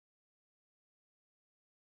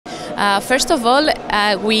First of all,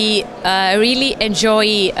 we really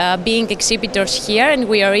enjoy being exhibitors here, and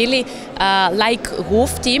we are really like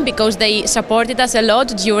WOF team because they supported us a lot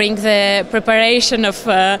during the preparation of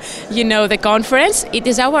the conference. It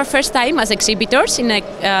is our first time as exhibitors in an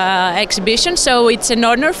exhibition, so it's an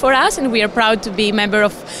honor for us, and we are proud to be a member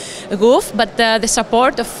of WOF. But the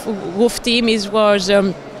support of WOF team was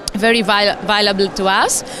very valuable to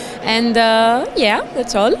us, and yeah,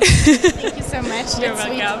 that's all. Thank you so much. You're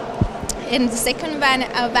welcome. And the second one,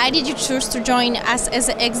 why did you choose to join us as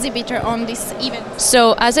an exhibitor on this event?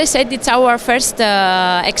 So, as I said, it's our first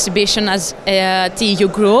exhibition as a TEU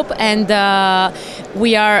group, and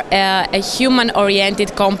we are a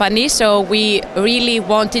human-oriented company, so we really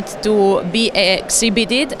wanted to be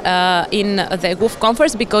exhibited in the WOF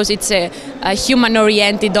conference because it's a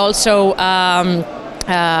human-oriented also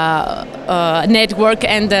network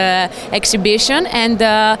and exhibition, and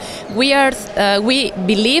we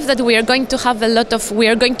believe that we are going to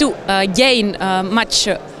gain much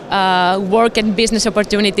work and business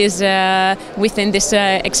opportunities within this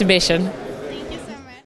exhibition.